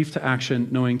from belief to action,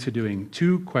 knowing to doing.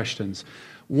 2 questions.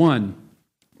 1,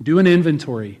 do an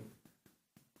inventory.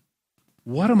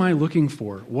 What am I looking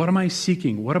for? What am I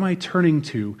seeking? What am I turning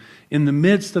to in the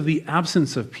midst of the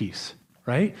absence of peace?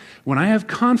 Right? When I have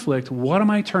conflict, what am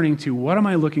I turning to? What am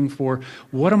I looking for?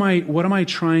 What am I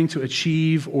trying to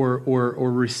achieve or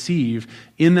receive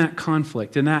in that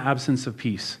conflict, in that absence of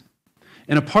peace?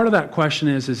 And a part of that question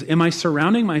is am I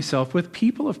surrounding myself with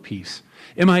people of peace?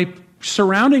 Am I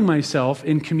surrounding myself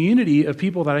in community of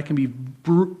people that I can be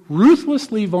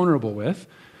ruthlessly vulnerable with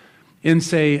and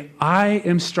say, I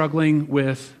am struggling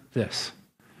with this.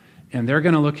 And they're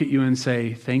going to look at you and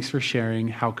say, thanks for sharing.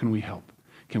 How can we help?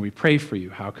 Can we pray for you?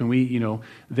 How can we,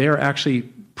 they're actually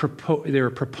they're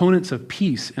proponents of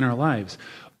peace in our lives.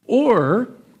 Or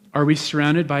are we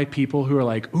surrounded by people who are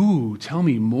like, ooh, tell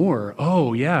me more.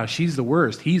 Oh, yeah, she's the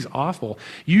worst. He's awful.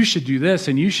 You should do this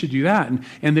and you should do that.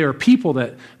 And there are people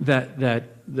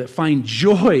that find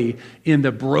joy in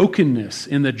the brokenness,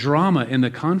 in the drama, in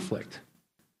the conflict.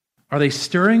 Are they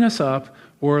stirring us up,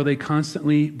 or are they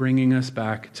constantly bringing us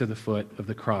back to the foot of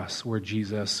the cross where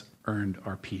Jesus earned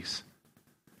our peace?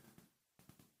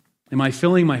 Am I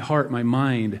filling my heart, my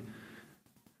mind,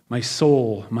 my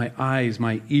soul, my eyes,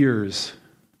 my ears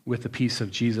with the peace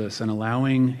of Jesus and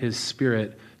allowing his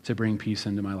Spirit to bring peace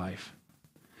into my life?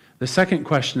 The second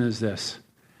question is this: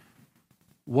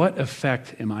 what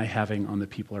effect am I having on the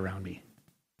people around me?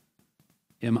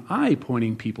 Am I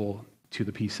pointing people to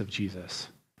the peace of Jesus?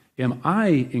 Am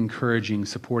I encouraging,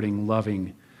 supporting,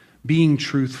 loving, being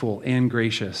truthful and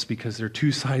gracious, because they're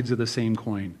two sides of the same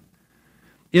coin?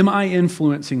 Am I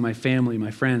influencing my family,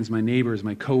 my friends, my neighbors,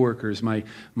 my coworkers, my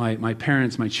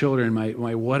parents, my children,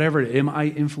 my whatever? Am I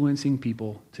influencing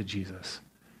people to Jesus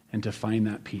and to find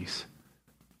that peace?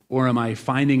 Or am I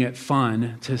finding it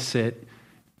fun to sit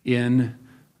in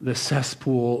the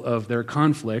cesspool of their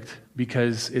conflict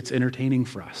because it's entertaining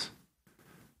for us?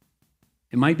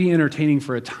 It might be entertaining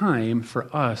for a time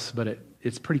for us, but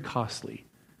it's pretty costly.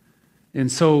 And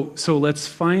so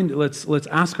let's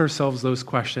ask ourselves those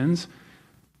questions.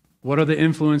 What are the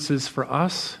influences for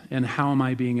us, and how am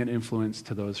I being an influence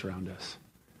to those around us?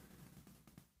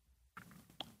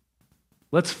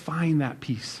 Let's find that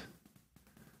peace.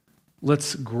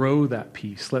 Let's grow that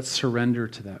peace. Let's surrender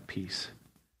to that peace.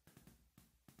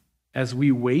 As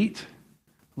we wait,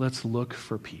 let's look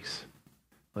for peace.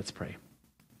 Let's pray.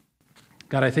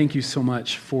 God, I thank you so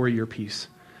much for your peace.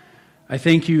 I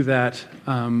thank you that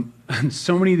in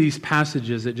so many of these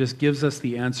passages, it just gives us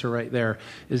the answer right there,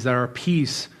 is that our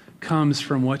peace comes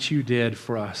from what you did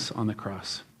for us on the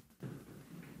cross.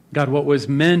 God, what was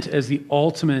meant as the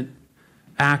ultimate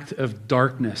act of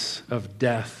darkness, of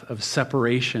death, of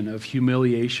separation, of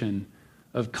humiliation,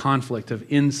 of conflict, of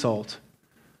insult,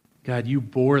 God, you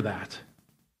bore that.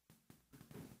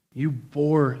 You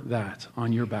bore that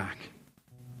on your back.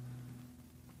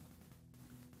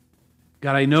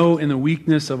 God, I know in the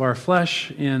weakness of our flesh,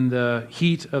 in the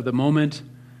heat of the moment,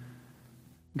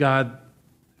 God,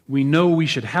 we know we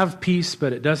should have peace,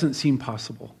 but it doesn't seem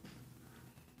possible.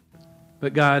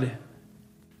 But God,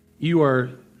 you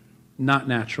are not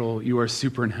natural, you are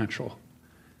supernatural.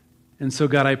 And so,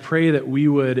 God, I pray that we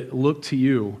would look to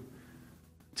you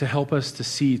to help us to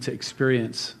see, to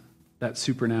experience that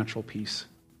supernatural peace.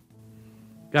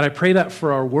 God, I pray that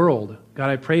for our world. God,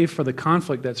 I pray for the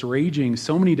conflict that's raging,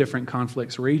 so many different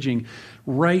conflicts raging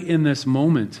right in this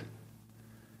moment.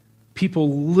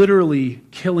 People literally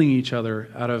killing each other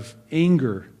out of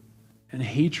anger and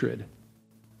hatred.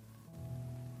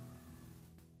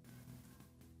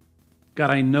 God,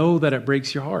 I know that it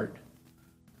breaks your heart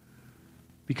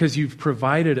because you've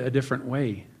provided a different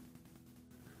way.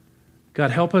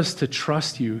 God, help us to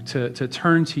trust you, to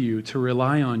turn to you, to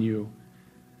rely on you.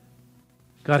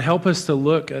 God, help us to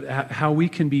look at how we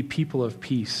can be people of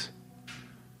peace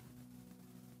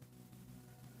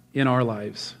in our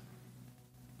lives,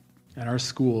 at our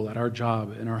school, at our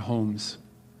job, in our homes,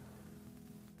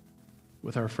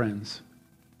 with our friends.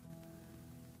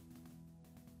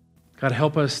 God,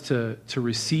 help us to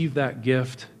receive that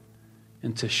gift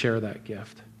and to share that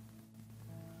gift.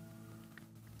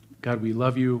 God, we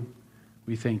love you.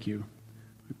 We thank you.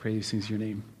 We pray these things in your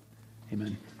name.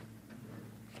 Amen.